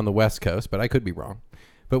over on the West Coast, but I could be wrong.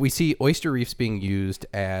 But we see oyster reefs being used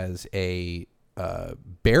as a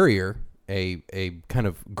barrier, a kind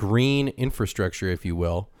of green infrastructure, if you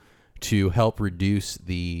will, to help reduce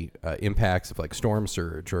the impacts of like storm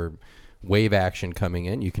surge or wave action coming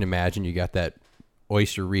in. You can imagine you got that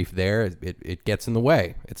oyster reef there. It gets in the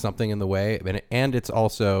way. It's something in the way, and it's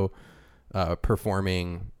also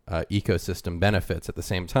performing ecosystem benefits at the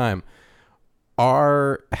same time.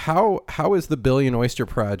 How is the Billion Oyster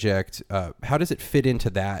Project? How does it fit into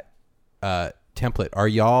that template? Are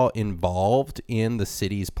y'all involved in the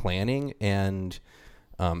city's planning, and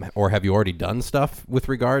or have you already done stuff with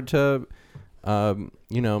regard to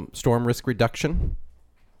storm risk reduction?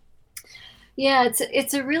 Yeah,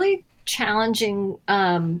 it's a really challenging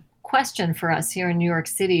question for us here in New York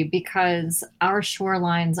City, because our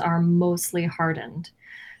shorelines are mostly hardened.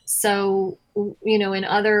 So, in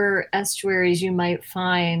other estuaries, you might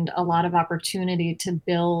find a lot of opportunity to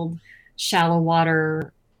build shallow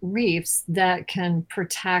water reefs that can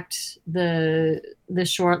protect the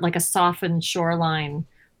shore, like a softened shoreline,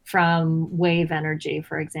 from wave energy,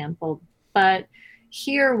 for example. But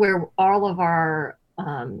here, where all of our,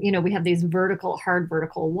 we have these hard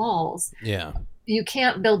vertical walls. Yeah. You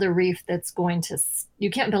can't build a reef you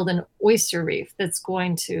can't build an oyster reef that's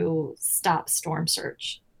going to stop storm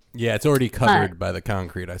surge. Yeah, it's already covered by the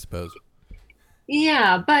concrete, I suppose.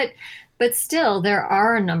 Yeah, but still, there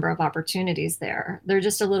are a number of opportunities there. They're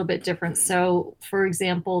just a little bit different. So, for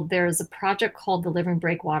example, there's a project called the Living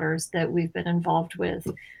Breakwaters that we've been involved with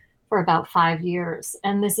for about 5 years.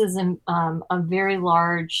 And this is a very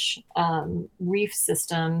large reef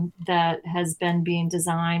system that has been being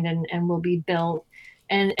designed and will be built.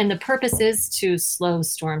 And the purpose is to slow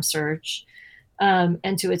storm surge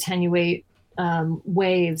and to attenuate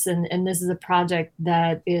waves. And this is a project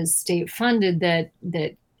that is state funded that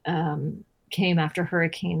came after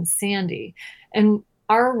Hurricane Sandy. And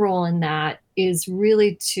our role in that is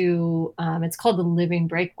really to, it's called the Living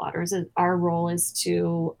Breakwaters. Our role is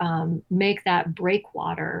to make that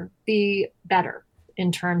breakwater be better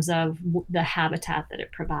in terms of the habitat that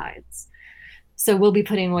it provides. So we'll be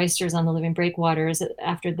putting oysters on the Living Breakwaters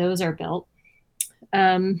after those are built.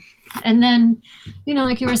 And then,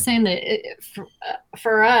 like you were saying, that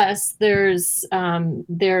for us, there's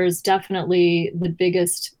definitely the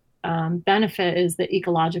biggest benefit is the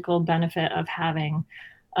ecological benefit of having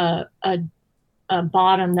a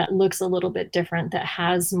bottom that looks a little bit different, that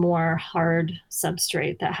has more hard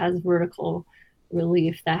substrate, that has vertical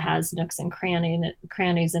relief, that has nooks and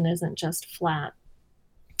crannies and isn't just flat.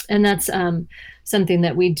 And that's something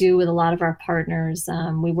that we do with a lot of our partners.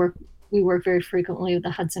 We work very frequently with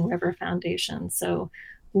the Hudson River Foundation. So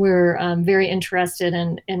we're very interested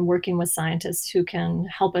in working with scientists who can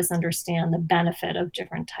help us understand the benefit of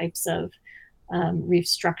different types of reef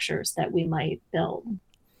structures that we might build.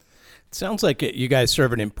 It sounds like you guys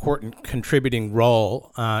serve an important contributing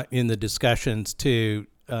role in the discussions to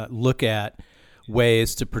look at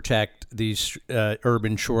ways to protect these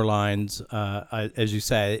urban shorelines. As you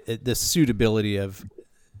say, the suitability of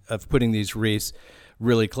putting these reefs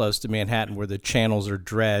really close to Manhattan, where the channels are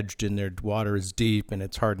dredged and their water is deep and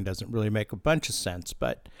it's hardened, doesn't really make a bunch of sense.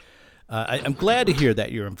 But I'm glad to hear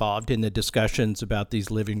that you're involved in the discussions about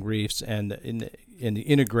these living reefs and in the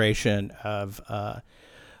integration of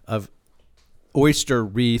oyster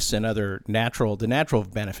reefs and other natural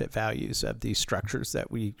benefit values of these structures that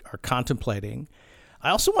we are contemplating. I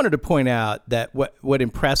also wanted to point out that what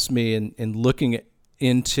impressed me in looking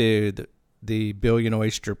into the Billion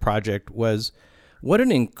Oyster Project was what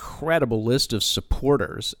an incredible list of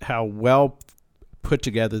supporters, how well put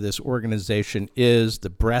together this organization is, the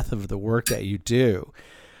breadth of the work that you do.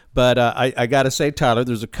 But I got to say, Tyler,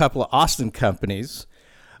 there's a couple of Austin companies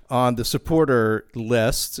on the supporter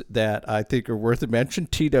list that I think are worth a mention.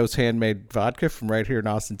 Tito's Handmade Vodka from right here in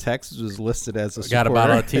Austin, Texas was listed as a supporter. Got a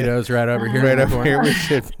bottle of Tito's right over here. Right over here. We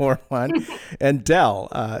should pour one. And Dell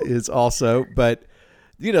is also, but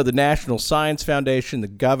the National Science Foundation, the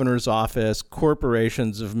Governor's Office,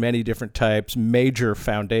 corporations of many different types, major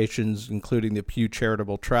foundations, including the Pew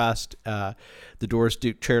Charitable Trust, the Doris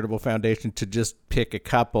Duke Charitable Foundation, to just pick a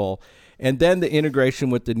couple. And then the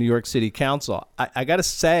integration with the New York City Council. I got to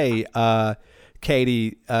say,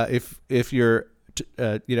 Katie, if you're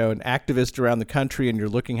an activist around the country and you're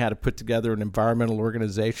looking how to put together an environmental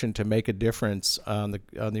organization to make a difference on the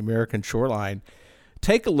American shoreline,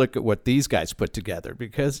 take a look at what these guys put together,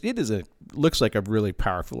 because it looks like a really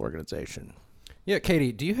powerful organization. Yeah,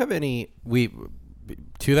 Katie, do you have any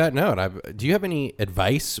to that note? Do you have any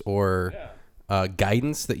advice or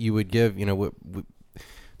guidance that you would give?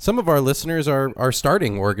 Some of our listeners are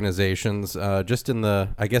starting organizations just in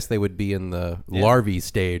I guess they would be in the larvae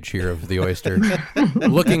stage here of the oyster,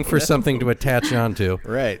 looking for something to attach onto.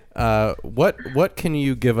 Right. What can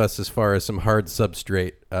you give us as far as some hard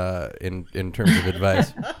substrate in terms of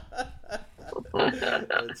advice?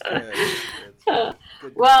 That's good.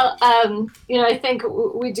 Well, I think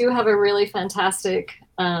we do have a really fantastic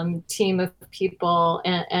team of people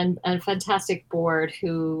and a fantastic board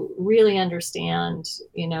who really understand,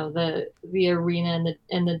 the arena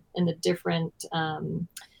and the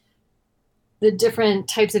different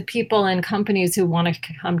types of people and companies who want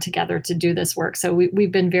to come together to do this work. So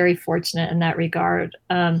we've been very fortunate in that regard.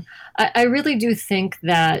 I really do think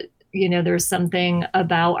that there's something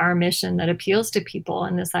about our mission that appeals to people,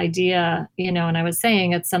 and this idea, and I was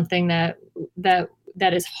saying it's something that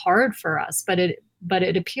is hard for us, but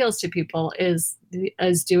it appeals to people is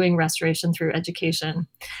doing restoration through education.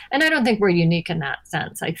 And I don't think we're unique in that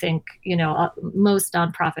sense. I think, most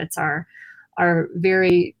nonprofits are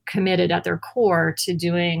very committed at their core to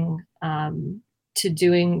doing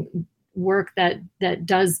work that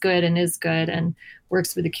does good and is good and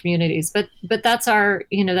works with the communities. But that's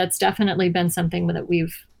that's definitely been something that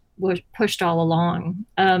we've pushed all along.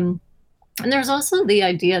 And there's also the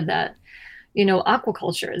idea that,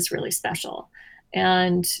 aquaculture is really special.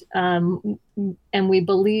 And we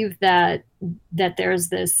believe that there's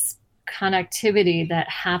this connectivity that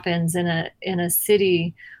happens in a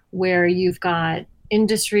city where you've got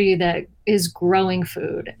industry that is growing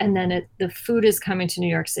food, and then the food is coming to New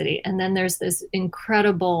York City, and then there's this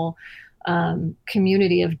incredible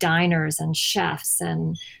community of diners and chefs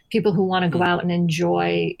and people who want to go out and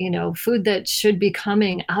enjoy, food that should be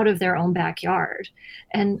coming out of their own backyard,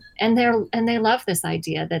 and they love this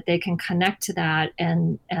idea that they can connect to that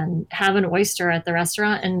and have an oyster at the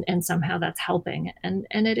restaurant, and somehow that's helping, and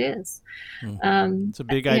it is. It's a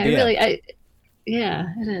big idea.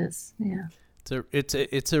 It is. Yeah.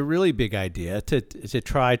 It's a really big idea to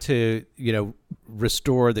try to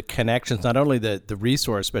restore the connections, not only the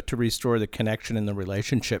resource, but to restore the connection and the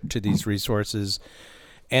relationship to these resources,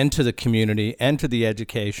 and to the community, and to the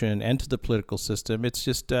education, and to the political system. It's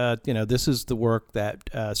just this is the work that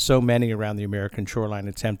so many around the American shoreline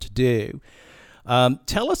attempt to do.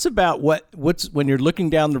 Tell us about what's when you're looking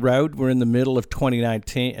down the road. We're in the middle of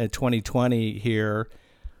 2020 here.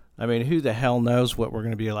 I mean, who the hell knows what we're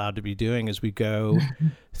going to be allowed to be doing as we go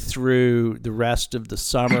through the rest of the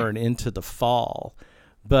summer and into the fall.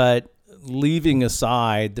 But leaving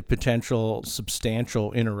aside the potential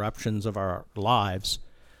substantial interruptions of our lives,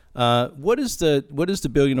 what is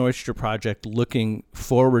the Billion Oyster Project looking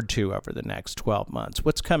forward to over the next 12 months?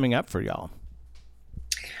 What's coming up for y'all?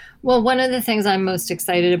 Well, one of the things I'm most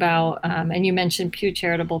excited about, and you mentioned Pew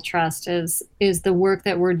Charitable Trust, is the work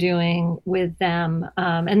that we're doing with them.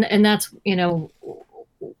 And that's,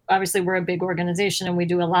 obviously we're a big organization and we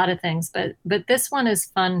do a lot of things, but this one is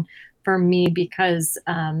fun for me because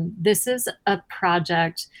this is a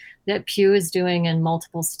project that Pew is doing in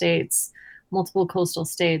multiple states, multiple coastal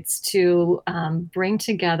states, to bring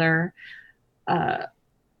together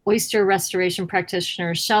oyster restoration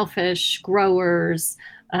practitioners, shellfish growers,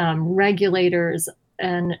 regulators,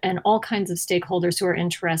 and all kinds of stakeholders who are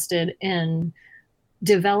interested in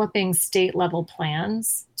developing state level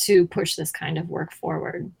plans to push this kind of work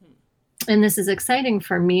forward. And this is exciting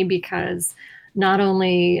for me because not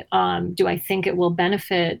only do I think it will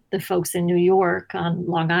benefit the folks in New York, on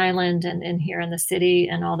Long Island, and here in the city,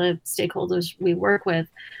 and all the stakeholders we work with,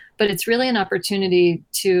 but it's really an opportunity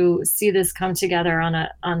to see this come together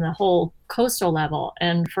on the whole coastal level,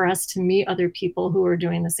 and for us to meet other people who are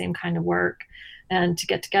doing the same kind of work, and to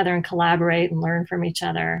get together and collaborate and learn from each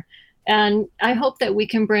other. And I hope that we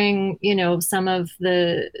can bring, some of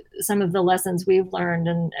the lessons we've learned,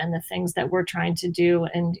 and the things that we're trying to do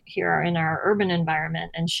and here in our urban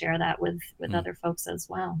environment, and share that with other folks as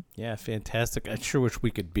well. Yeah, fantastic. I sure wish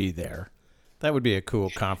we could be there. That would be a cool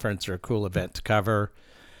conference or a cool event to cover,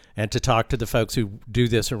 and to talk to the folks who do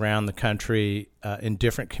this around the country in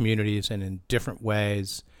different communities and in different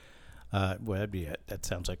ways. That'd be it. That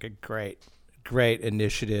sounds like a great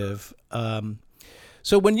initiative.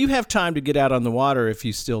 So when you have time to get out on the water, if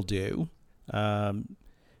you still do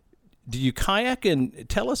you kayak? And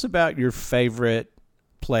tell us about your favorite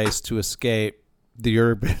place to escape the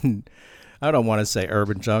urban, I don't want to say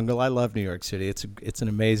urban jungle. I love New York City. It's an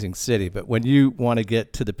amazing city. But when you want to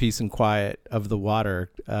get to the peace and quiet of the water,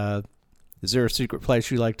 is there a secret place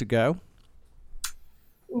you like to go?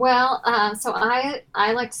 Well, so I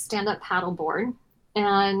like to stand up paddleboard.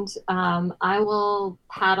 And I will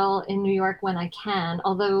paddle in New York when I can,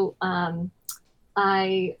 although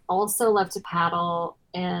I also love to paddle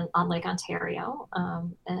on Lake Ontario,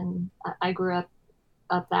 and I grew up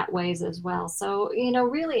that ways as well. So,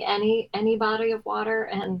 really any body of water,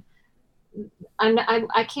 and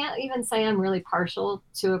I can't even say I'm really partial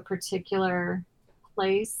to a particular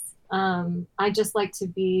place. I just like to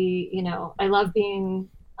be, I love being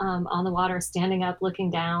on the water, standing up, looking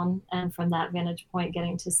down, and from that vantage point,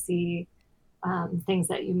 getting to see things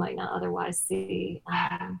that you might not otherwise see.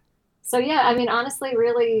 So yeah, I mean, honestly,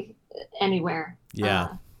 really anywhere.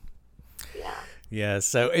 Yeah. Yeah.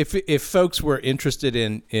 So if folks were interested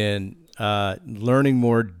in learning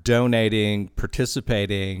more, donating,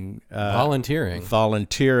 participating, volunteering,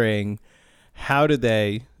 how do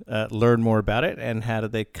they learn more about it, and how do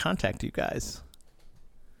they contact you guys?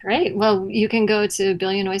 Great. Well, you can go to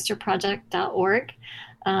billionoysterproject.org.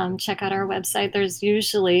 Check out our website. There's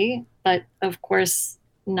usually, but of course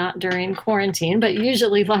not during quarantine, but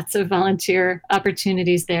usually lots of volunteer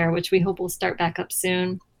opportunities there, which we hope will start back up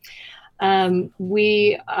soon.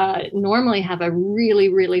 We normally have a really,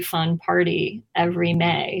 really fun party every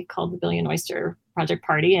May called the Billion Oyster Project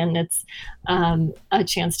Party, and it's a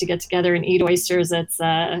chance to get together and eat oysters.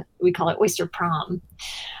 We call it Oyster Prom.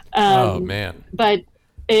 Oh, man. But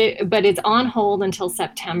it's on hold until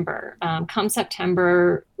September. Come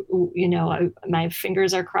September, my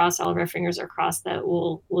fingers are crossed, all of our fingers are crossed that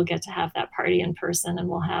we'll get to have that party in person, and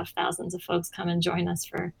we'll have thousands of folks come and join us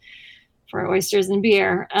for oysters and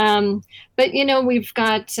beer. But, we've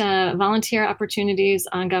got volunteer opportunities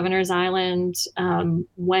on Governor's Island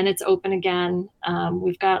when it's open again.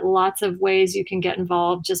 We've got lots of ways you can get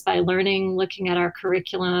involved just by learning, looking at our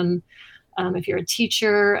curriculum. If you're a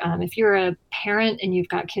teacher, if you're a parent and you've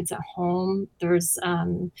got kids at home, there's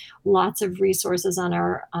lots of resources on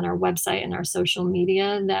our website and our social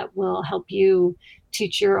media that will help you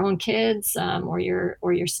teach your own kids or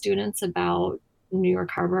your students about New York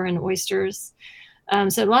Harbor and oysters.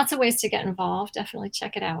 So lots of ways to get involved. Definitely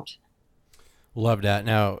check it out. Love that.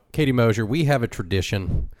 Now, Katie Mosier, we have a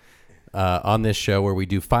tradition on this show where we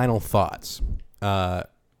do final thoughts.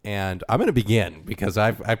 And I'm going to begin because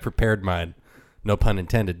I prepared mine, no pun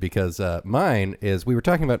intended, because mine is, we were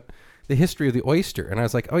talking about the history of the oyster. And I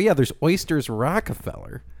was like, oh, yeah, there's Oysters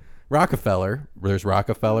Rockefeller. There's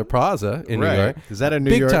Rockefeller Plaza in New York. Is that a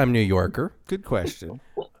Big time New Yorker? Good question.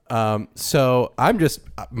 So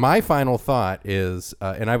my final thought is,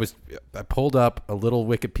 and I pulled up a little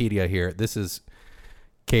Wikipedia here. This is,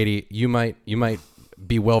 Katie, you might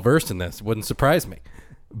be well versed in this. Wouldn't surprise me.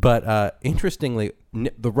 But interestingly,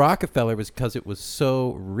 the Rockefeller was because it was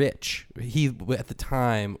so rich. He, at the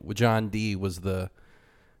time, John D. was the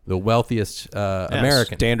wealthiest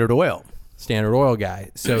American. Standard Oil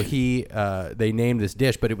guy. So they named this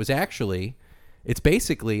dish, but it was actually, it's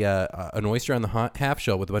basically an oyster on the half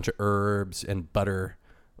shell with a bunch of herbs and butter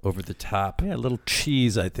over the top. Yeah, a little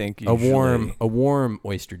cheese, I think. Usually. A warm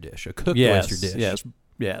oyster dish, a cooked oyster dish.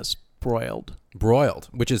 Yes. Broiled,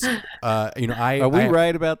 which is, are we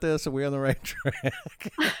right about this? Are we on the right track?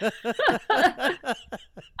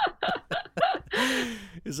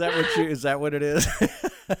 Is that what it is?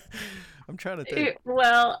 I'm trying to think.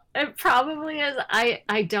 Well, it probably is.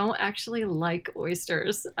 I don't actually like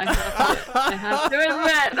oysters. I have to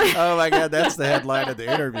admit. Oh my God, that's the headline of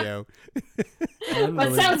the interview.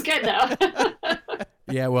 But sounds good though.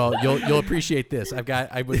 Yeah, well, you'll appreciate this.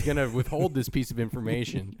 I was gonna withhold this piece of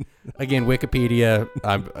information Again, Wikipedia.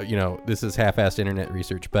 This is half-assed internet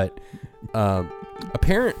research, but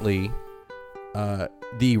apparently,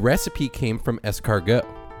 the recipe came from escargot,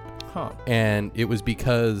 and it was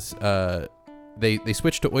because they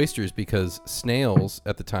switched to oysters because snails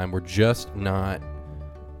at the time were just not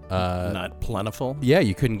plentiful. Yeah,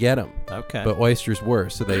 you couldn't get them. Okay, but oysters were,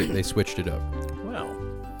 so they switched it over. Well.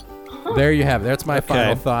 There you have it. That's my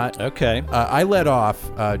final thought. Okay. I let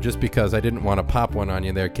off just because I didn't want to pop one on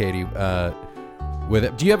you there, Katie. With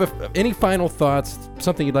it, do you have any final thoughts?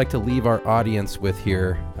 Something you'd like to leave our audience with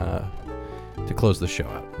here to close the show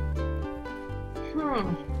out?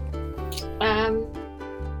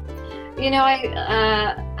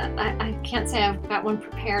 I can't say I've got one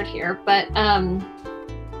prepared here, but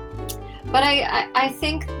I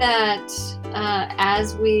think that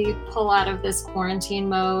as we pull out of this quarantine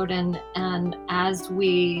mode and as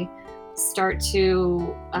we start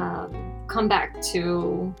to come back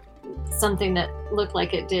to something that looked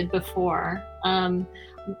like it did before,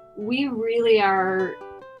 we really are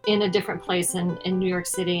in a different place in New York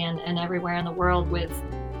City and everywhere in the world with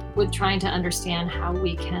trying to understand how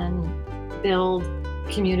we can build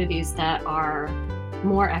communities that are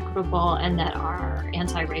more equitable and that are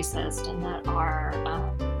anti-racist and that are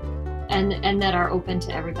and that are open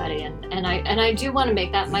to everybody, and I do want to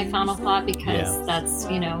make that my final thought because that's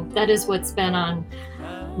that is what's been on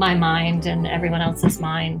my mind and everyone else's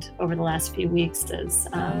mind over the last few weeks is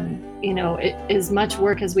as much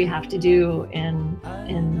work as we have to do in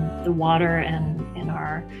the water and in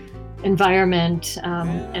our environment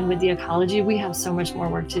and with the ecology, we have so much more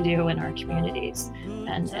work to do in our communities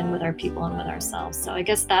and with our people and with ourselves. So I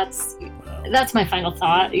guess that's my final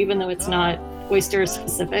thought, even though it's not oyster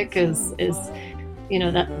specific, is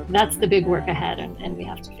that's the big work ahead, and we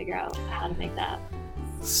have to figure out how to make that.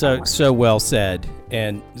 So well said,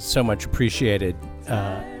 and so much appreciated.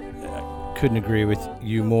 Couldn't agree with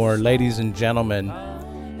you more. Ladies and gentlemen,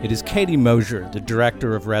 it is Katie Mosier, the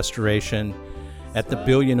Director of Restoration at the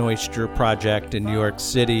Billion Oyster Project in New York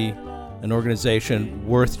City, an organization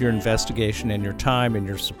worth your investigation and your time and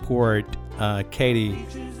your support. Katie,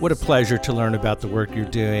 what a pleasure to learn about the work you're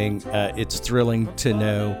doing. It's thrilling to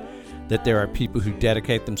know that there are people who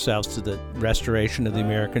dedicate themselves to the restoration of the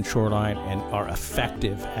American shoreline and are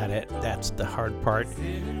effective at it. That's the hard part.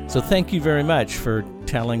 So thank you very much for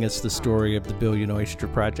telling us the story of the Billion Oyster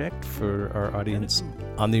Project for our audience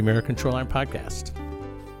on the American Shoreline Podcast.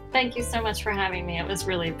 Thank you so much for having me. It was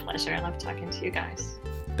really a pleasure. I love talking to you guys.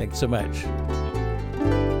 Thanks so much.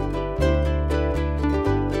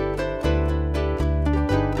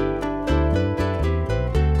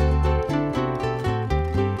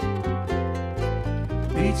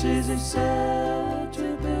 Beaches of sand.